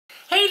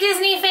Hey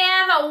Disney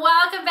fam,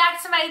 welcome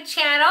back to my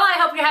channel. I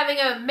hope you're having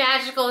a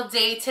magical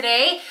day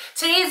today.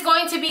 Today is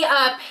going to be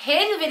a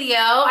pin video.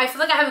 I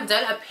feel like I haven't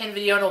done a pin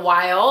video in a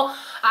while.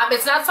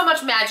 It's not so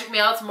much magic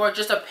mail, it's more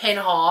just a pin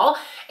haul.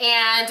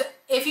 And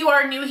if you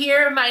are new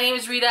here, my name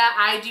is Rita.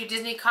 I do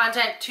Disney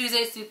content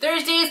Tuesdays through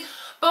Thursdays.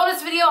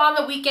 Bonus video on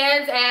the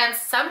weekends, and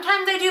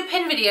sometimes I do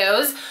pin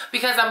videos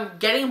because I'm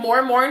getting more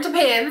and more into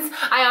pins.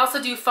 I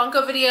also do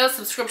Funko videos,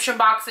 subscription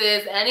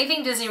boxes,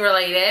 anything Disney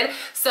related.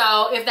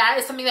 So if that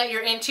is something that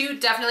you're into,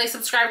 definitely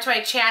subscribe to my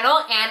channel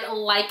and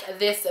like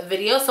this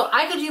video so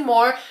I could do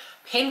more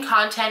pin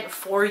content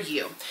for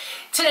you.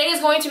 Today is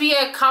going to be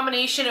a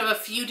combination of a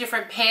few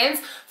different pins,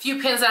 a few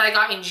pins that I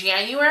got in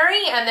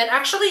January, and then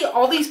actually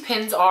all these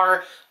pins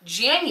are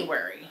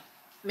January,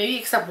 maybe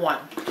except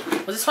one.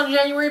 Was this one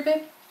January,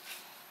 babe?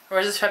 Or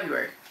is this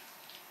February?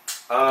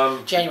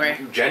 January.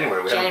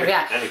 January. We haven't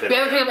picked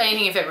up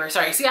anything in February.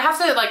 Sorry. See, I have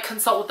to like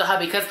consult with the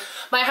hubby because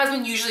my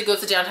husband usually goes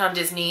to Downtown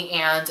Disney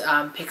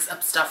and picks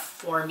up stuff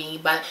for me,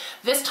 but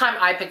this time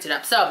I picked it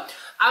up. So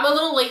I'm a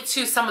little late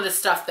to some of this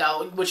stuff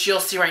though, which you'll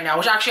see right now.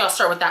 Which actually I'll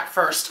start with that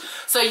first.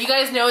 So you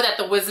guys know that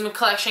the Wisdom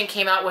Collection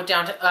came out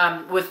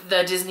with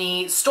the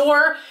Disney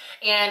store,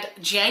 and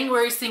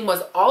January's thing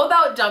was all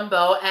about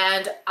Dumbo,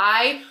 and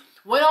I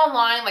went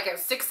online like at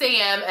 6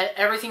 a.m. and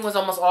everything was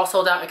almost all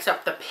sold out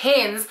except the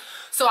pins.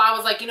 So I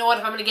was like, you know what,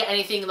 if I'm gonna get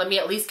anything, let me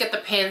at least get the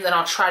pins and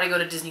I'll try to go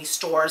to Disney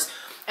stores.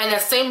 And the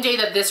same day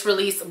that this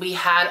released, we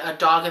had a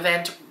dog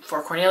event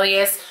for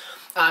Cornelius.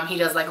 He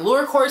does like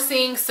lure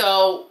coursing,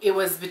 so it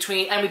was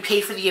between, and we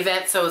paid for the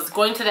event, so it was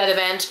going to that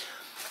event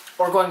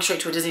or going straight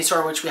to a Disney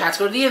store, which we had to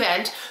go to the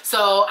event.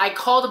 So I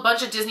called a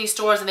bunch of Disney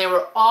stores and they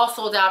were all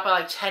sold out by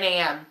like 10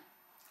 a.m.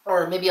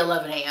 or maybe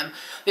 11 a.m.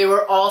 They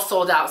were all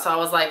sold out. So I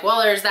was like,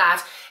 well, there's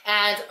that.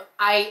 And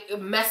I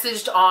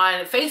messaged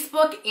on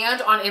Facebook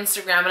and on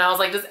Instagram, and I was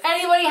like, does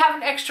anybody have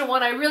an extra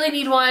one? I really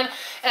need one.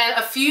 And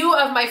a few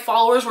of my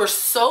followers were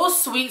so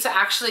sweet to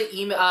actually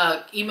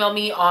email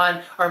me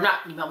on, or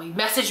not email me,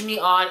 message me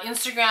on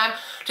Instagram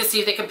to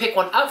see if they could pick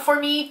one up for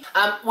me,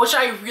 which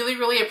I really,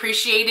 really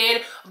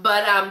appreciated.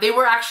 But they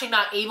were actually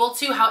not able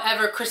to.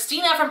 However,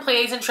 Christina from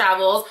Plays and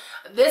Travels,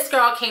 this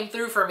girl came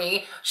through for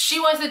me. She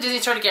went to the Disney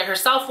store to get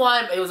herself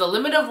one. It was a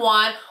limit of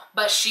one,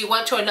 but she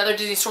went to another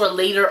Disney store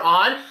later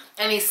on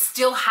and they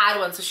still had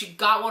one. So she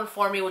got one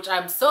for me, which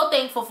I'm so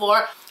thankful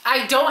for.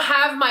 I don't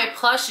have my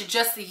plush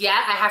just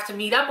yet. I have to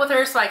meet up with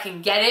her so I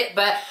can get it,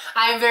 but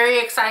I'm very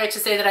excited to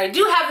say that I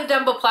do have the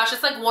Dumbo plush.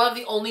 It's like one of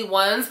the only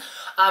ones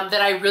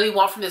that I really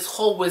want from this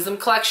whole Wisdom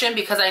collection,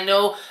 because I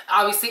know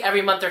obviously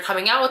every month they're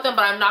coming out with them,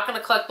 but I'm not going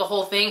to collect the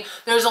whole thing.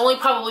 There's only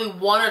probably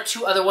one or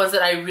two other ones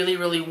that I really,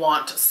 really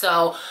want.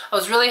 So I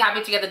was really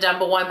happy to get the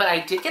Dumbo one, but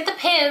I did get the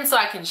pins so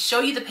I can show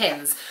you the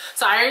pins.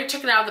 So I already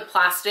took it out of the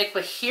plastic,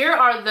 but here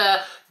are the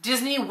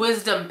Disney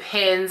Wisdom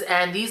pins,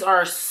 and these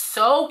are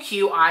so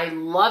cute. I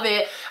love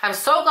it. I'm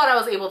so glad I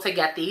was able to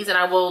get these, and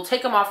I will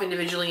take them off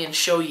individually and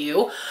show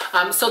you.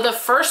 So the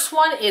first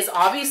one is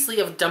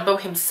obviously of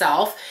Dumbo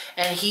himself,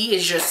 and he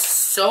is just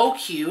so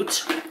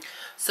cute.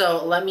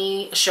 So let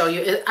me show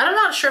you. I'm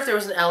not sure if there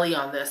was an LE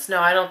on this.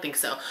 No, I don't think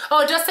so.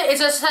 Oh, it just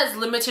says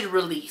limited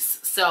release.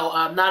 So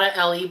not an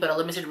LE, but a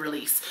limited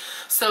release.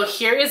 So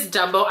here is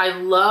Dumbo. I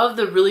love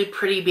the really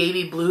pretty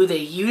baby blue they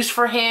used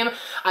for him.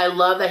 I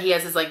love that he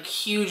has his like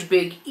huge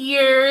big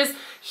ears.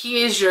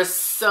 He is just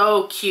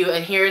so cute.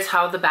 And here's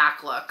how the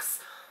back looks.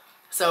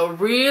 So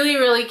really,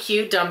 really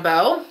cute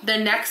Dumbo. The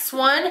next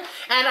one, and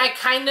I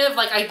kind of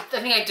like, I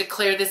think I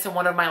declared this in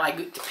one of my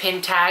like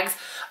pin tags,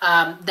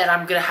 that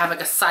I'm gonna have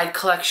like a side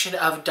collection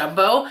of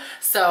Dumbo.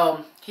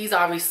 So he's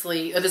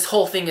obviously, this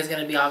whole thing is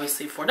gonna be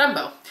obviously for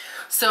Dumbo.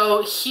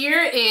 So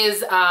here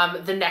is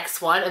the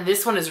next one, and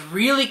this one is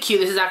really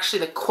cute. This is actually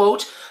the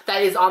quote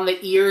that is on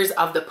the ears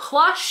of the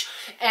plush,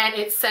 and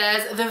it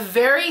says, "The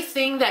very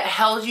thing that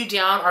held you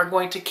down are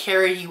going to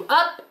carry you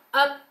up,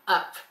 up,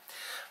 up."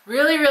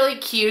 Really, really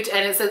cute.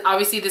 And it says,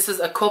 obviously this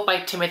is a quote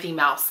by Timothy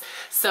Mouse.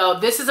 So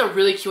this is a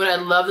really cute one.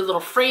 I love the little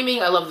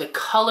framing. I love the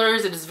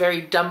colors. It is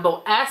very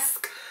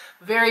Dumbo-esque.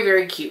 Very,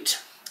 very cute.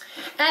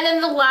 And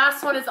then the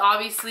last one is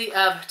obviously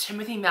of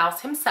Timothy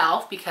Mouse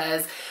himself,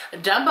 because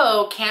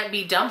Dumbo can't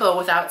be Dumbo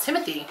without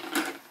Timothy.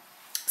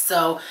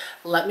 So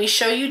let me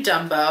show you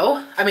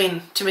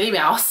Timothy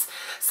Mouse.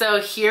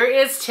 So here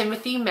is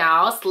Timothy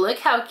Mouse. Look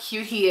how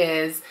cute he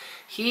is.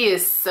 He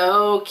is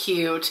so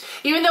cute.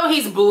 Even though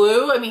he's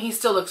blue, I mean, he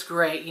still looks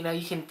great. You know,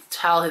 you can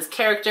tell his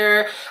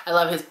character. I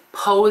love his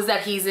pose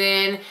that he's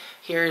in.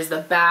 Here's the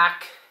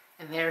back,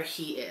 and there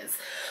he is.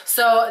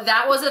 So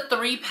that was a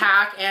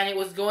 3-pack, and it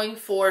was going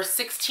for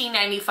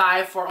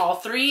 $16.95 for all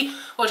three,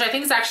 which I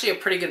think is actually a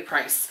pretty good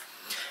price.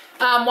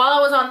 While I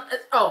was on,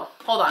 oh,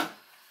 hold on.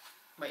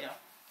 Wait, no.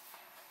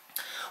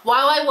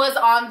 While I was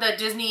on the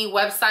Disney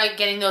website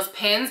getting those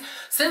pins,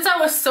 since I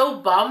was so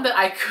bummed that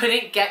I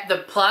couldn't get the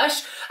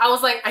plush, I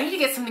was like, I need to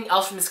get something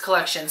else from this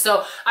collection.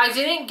 So I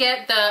didn't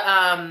get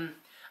the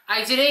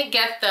I didn't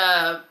get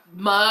the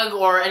mug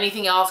or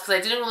anything else because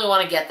I didn't really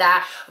want to get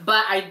that,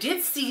 but I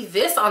did see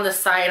this on the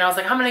site and I was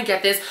like, I'm gonna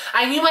get this.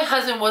 I knew my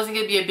husband wasn't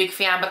gonna be a big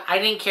fan, but I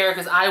didn't care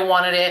because I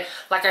wanted it.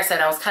 Like I said,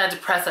 I was kind of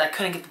depressed that I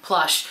couldn't get the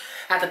plush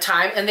at the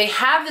time. And they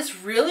have this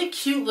really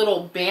cute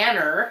little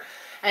banner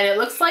and it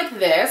looks like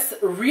this,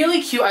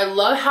 really cute. I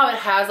love how it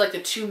has like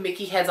the 2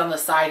 Mickey heads on the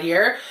side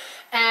here.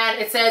 And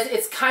it says,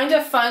 it's kind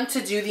of fun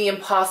to do the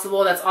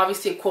impossible. That's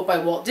obviously a quote by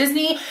Walt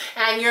Disney.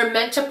 And you're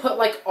meant to put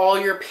like all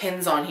your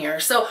pins on here.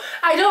 So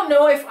I don't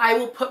know if I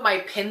will put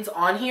my pins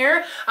on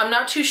here. I'm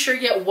not too sure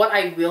yet what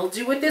I will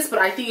do with this, but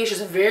I think it's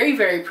just very,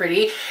 very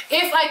pretty.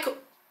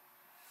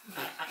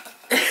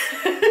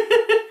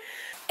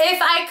 If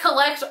I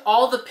collect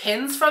all the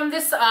pins from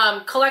this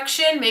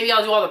collection, maybe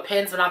I'll do all the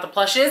pins but not the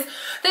plushes,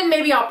 then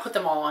maybe I'll put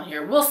them all on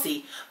here. We'll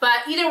see.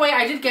 But either way,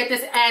 I did get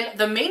this, and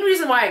the main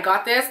reason why I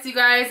got this, you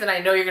guys, and I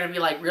know you're going to be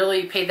like,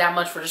 really paid that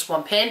much for just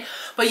one pin,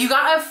 but you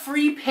got a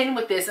free pin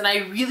with this, and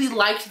I really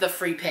liked the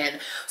free pin.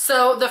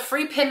 So the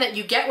free pin that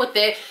you get with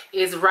it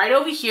is right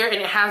over here,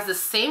 and it has the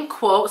same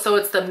quote. So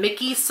it's the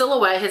Mickey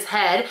silhouette, his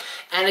head,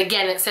 and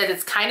again, it says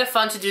it's kind of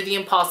fun to do the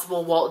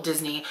impossible, Walt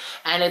Disney,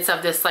 and it's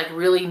of this like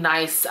really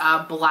nice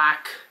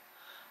black,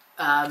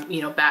 you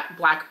know,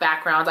 black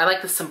background. I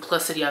like the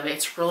simplicity of it.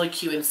 It's really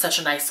cute and such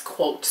a nice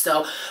quote.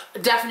 So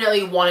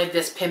definitely wanted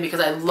this pin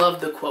because I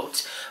love the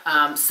quote.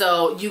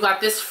 So you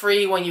got this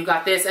free when you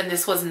got this, and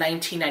this was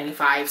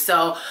 $19.95.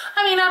 So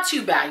I mean, not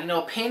too bad. You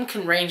know, a pin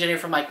can range anywhere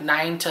from like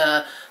 $9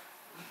 to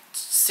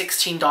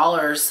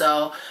 $16.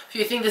 So if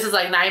you think this is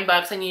like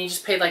 $9 and you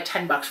just paid like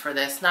 $10 for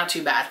this, not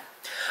too bad.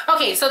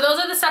 Okay, so those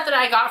are the stuff that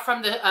I got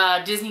from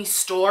the Disney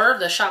store,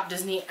 the Shop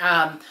Disney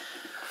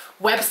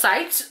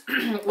website,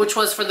 which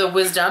was for the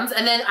Wisdoms.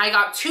 And then I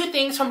got 2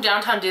 things from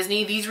Downtown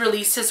Disney. These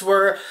releases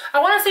were, I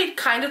want to say,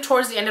 kind of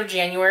towards the end of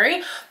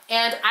January.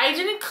 And I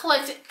didn't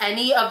collect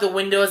any of the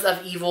Windows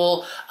of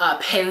Evil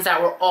pins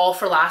that were all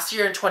for last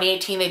year. In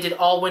 2018, they did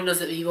all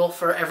Windows of Evil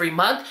for every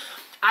month.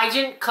 I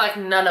didn't collect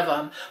none of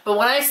them. But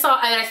when I saw,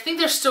 and I think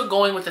they're still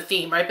going with the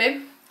theme, right,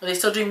 babe? Are they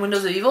still doing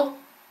Windows of Evil?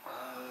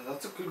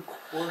 That's a good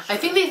question. I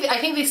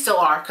think they still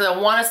are, because I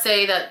want to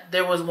say that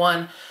there was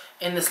one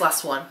in this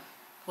last one.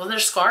 Wasn't there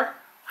Scar?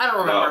 I don't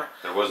remember.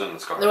 No, there wasn't a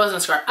Scar. There wasn't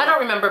a Scar. I don't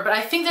remember, but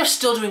I think they're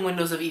still doing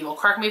Windows of Evil.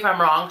 Correct me if I'm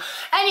wrong.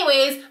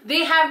 Anyways,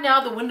 they have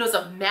now the Windows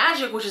of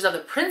Magic, which is of the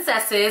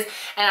princesses,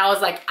 and I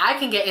was like, I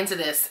can get into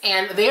this.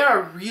 And they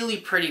are really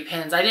pretty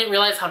pins. I didn't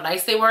realize how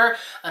nice they were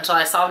until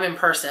I saw them in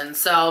person.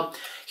 So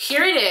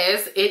here it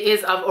is. It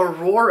is of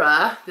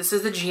Aurora. This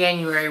is the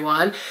January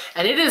one,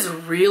 and it is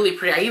really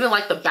pretty. I even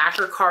like the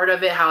backer card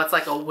of it, how it's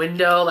like a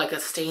window, like a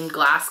stained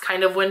glass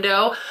kind of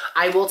window.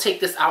 I will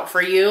take this out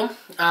for you.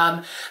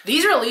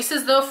 These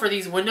releases though for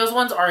these Windows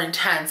ones are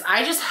intense.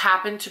 I just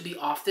happened to be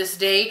off this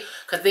day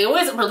because they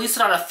always release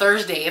it on a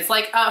Thursday. It's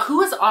like,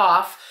 who is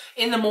off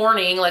in the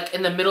morning, like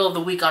in the middle of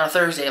the week on a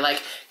Thursday?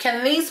 Like,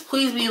 can these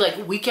please be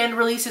like weekend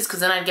releases? Because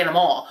then I'd get them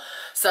all.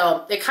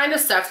 So it kind of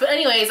sucks. But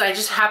anyways, I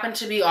just happened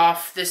to be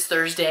off this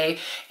Thursday,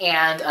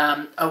 and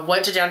I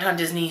went to Downtown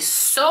Disney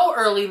so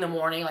early in the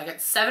morning, like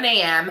at 7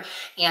 a.m.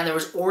 And there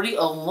was already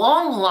a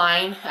long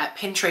line at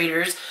Pin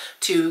Traders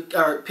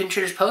or Pin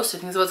Traders Post, I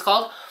think is what it's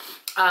called.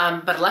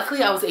 But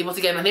luckily I was able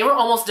to get them, and they were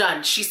almost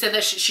done. She said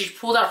that she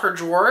pulled out her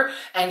drawer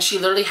and she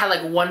literally had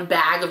like one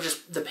bag of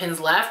just the pins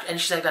left, and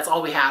she's like, that's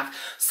all we have.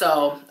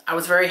 So I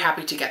was very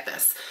happy to get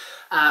this.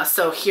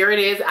 So here it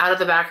is out of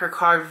the backer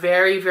card.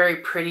 Very, very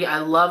pretty. I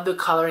love the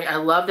coloring. I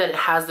love that it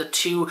has the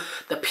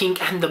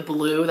pink and the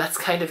blue. That's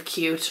kind of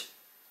cute.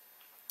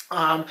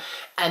 And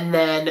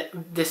then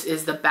this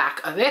is the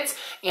back of it.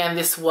 And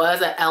this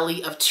was an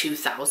Ellie of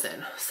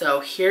 2000. So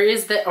here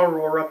is the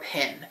Aurora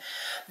pin.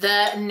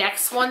 The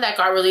next one that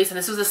got released, and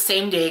this was the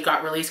same day it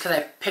got released because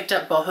I picked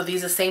up both of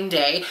these the same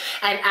day,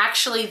 and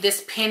actually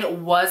this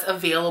pin was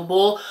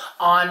available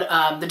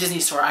on the Disney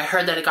store. I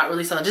heard that it got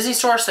released on the Disney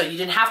store, so you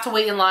didn't have to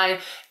wait in line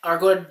or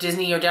go to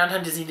Disney or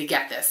Downtown Disney to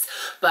get this.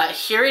 But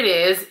here it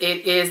is.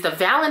 It is the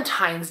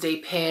Valentine's Day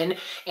pin,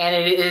 and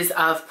it is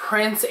of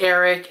Prince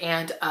Eric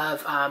and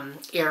of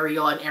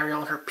Ariel in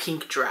her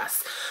pink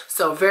dress.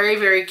 So very,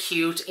 very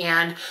cute.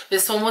 And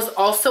this one was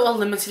also a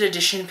limited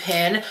edition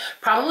pin,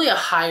 probably a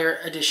higher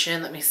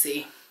edition. Let me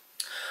see.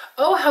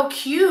 Oh, how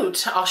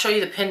cute. I'll show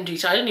you the pin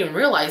detail. I didn't even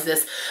realize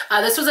this.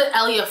 This was an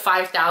Ellie of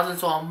 5000,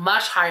 so a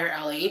much higher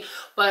Ellie.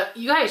 But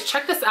you guys,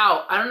 check this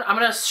out. I'm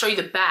going to show you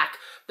the back.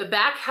 The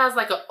back has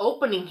like an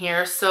opening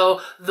here,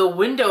 so the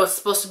window is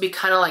supposed to be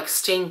kind of like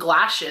stained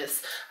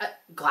glass-ish.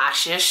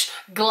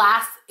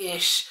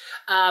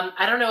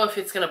 I don't know if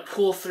it's gonna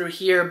pull through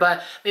here,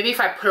 but maybe if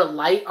I put a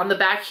light on the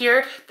back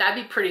here,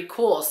 that'd be pretty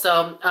cool.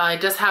 So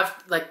it does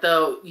have like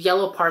the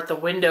yellow part, the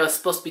window is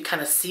supposed to be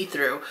kind of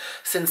see-through,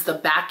 since the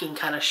backing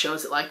kind of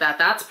shows it like that.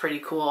 That's pretty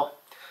cool.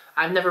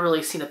 I've never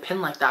really seen a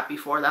pin like that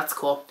before. That's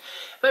cool.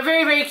 But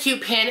very, very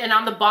cute pin. And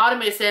on the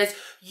bottom it says,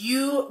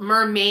 You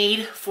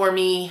Mermaid for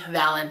Me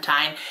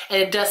Valentine.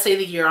 And it does say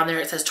the year on there.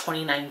 It says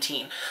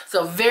 2019.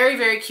 So very,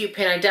 very cute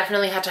pin. I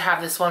definitely had to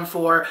have this one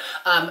for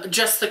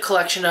just the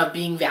collection of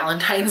being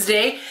Valentine's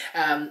Day.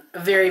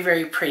 Very,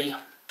 very pretty.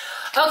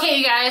 Okay,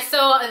 you guys, so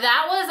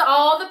that was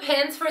all the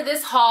pins for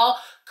this haul.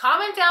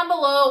 Comment down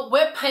below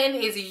what pin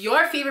is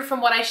your favorite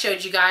from what I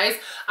showed you guys.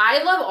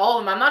 I love all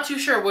of them. I'm not too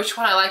sure which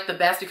one I like the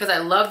best because I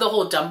love the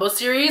whole Dumbo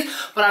series,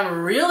 but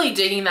I'm really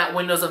digging that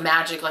Windows of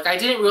Magic. Like, I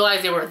didn't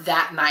realize they were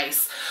that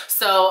nice.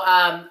 So,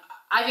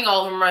 I think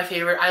all of them are my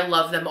favorite. I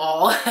love them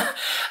all.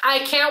 I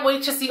can't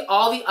wait to see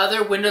all the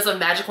other Windows of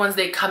Magic ones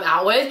they come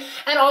out with.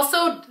 And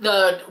also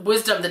the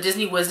Wisdom, the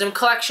Disney Wisdom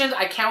collection.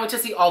 I can't wait to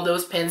see all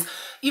those pins.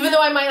 Even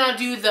though I might not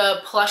do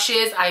the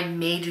plushes, I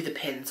may do the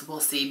pins. We'll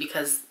see,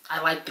 because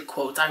I like the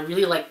quotes. I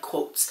really like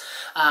quotes.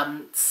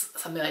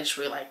 Something I just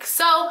really like.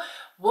 So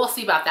we'll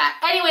see about that.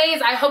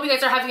 Anyways, I hope you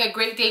guys are having a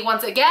great day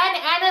once again.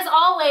 And as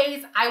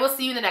always, I will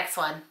see you in the next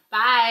one.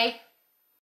 Bye.